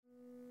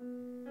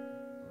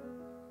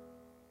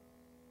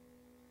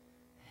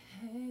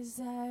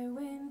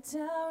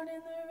down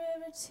in the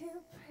river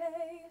to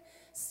pray,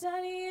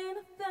 studying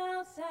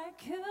about that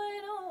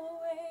good old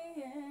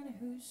way, and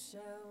who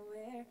shall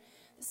wear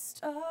the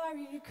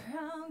starry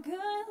crown?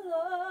 Good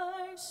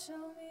Lord,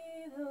 show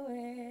me the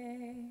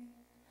way.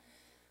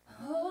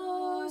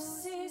 Oh,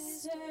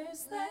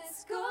 sisters,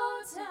 let's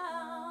go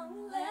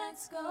down,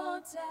 let's go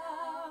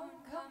down,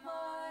 come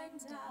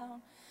on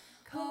down.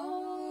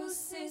 Oh,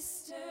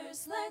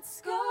 sisters,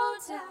 let's go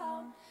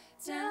down,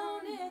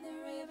 down in the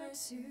river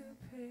to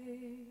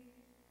pray.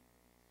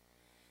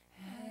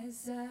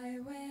 As I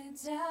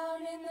went down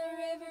in the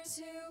river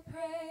to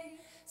pray,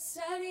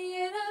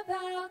 studying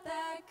about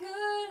that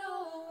good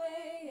old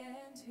way,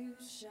 and who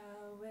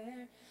shall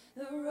wear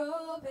the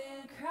robe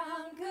and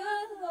crown?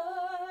 Good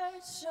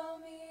Lord, show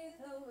me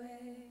the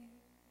way.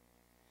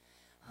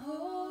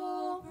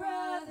 Oh,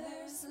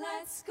 brothers,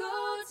 let's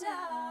go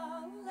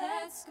down,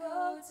 let's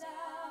go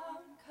down,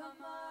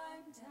 come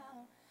on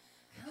down.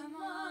 Come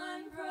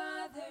on,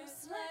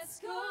 brothers, let's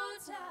go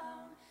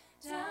down,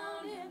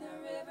 down in the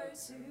river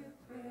to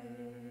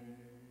pray.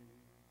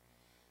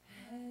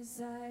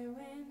 As I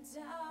went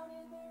down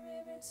in the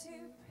river to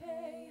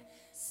pray,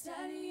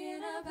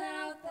 studying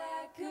about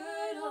that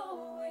good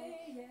old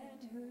way,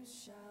 and who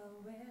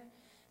shall wear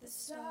the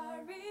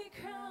starry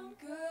crown?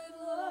 Good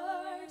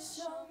Lord,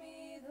 show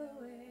me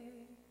the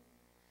way.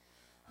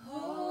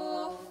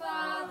 Oh,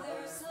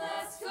 fathers,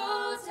 let's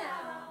go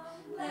down,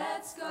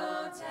 let's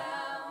go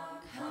down,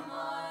 come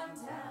on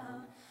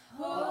down.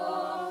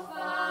 Oh,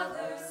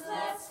 fathers,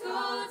 let's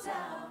go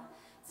down,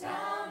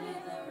 down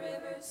in the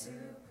river to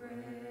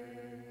pray.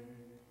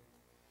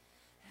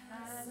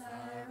 As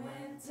I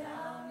went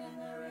down in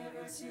the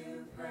river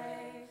to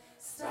pray,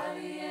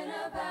 studying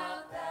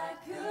about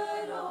that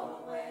good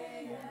old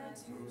way, and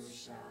who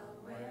shall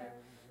wear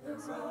the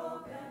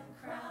robe and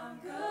crown?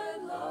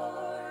 Good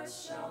Lord,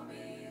 show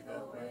me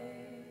the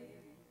way.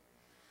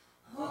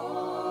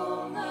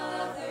 Oh,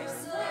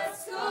 mothers,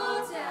 let's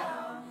go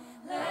down,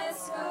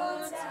 let's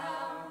go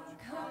down,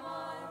 come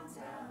on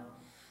down.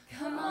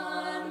 Come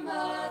on,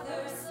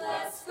 mothers,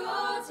 let's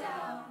go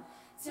down,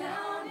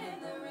 down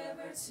in the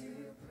river to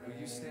pray. Will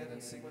you stand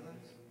and sing with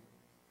us?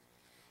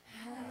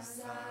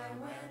 As I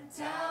went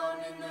down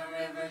in the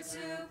river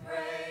to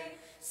pray,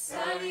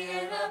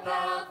 studying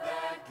about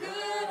that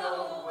good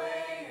old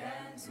way,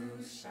 and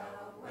who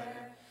shall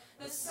wear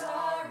the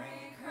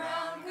starry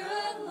crown?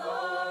 Good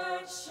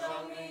Lord,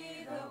 show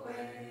me the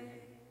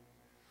way.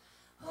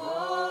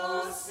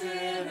 Oh,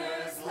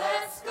 sinners,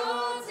 let's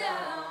go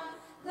down,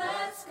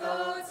 let's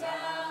go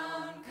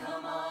down,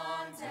 come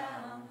on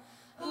down.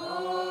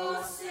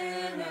 Oh,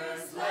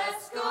 sinners,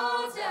 let's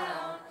go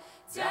down,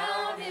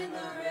 down in the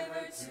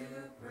river to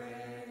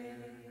pray.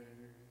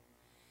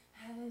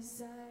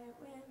 As I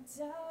went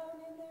down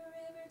in the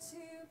river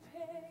to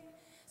pray,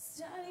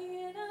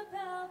 studying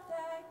about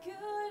that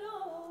good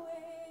old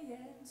way,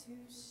 and who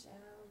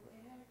shall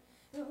wear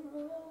the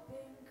robe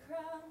and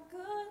crown?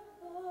 Good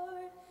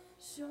Lord,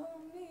 show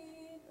me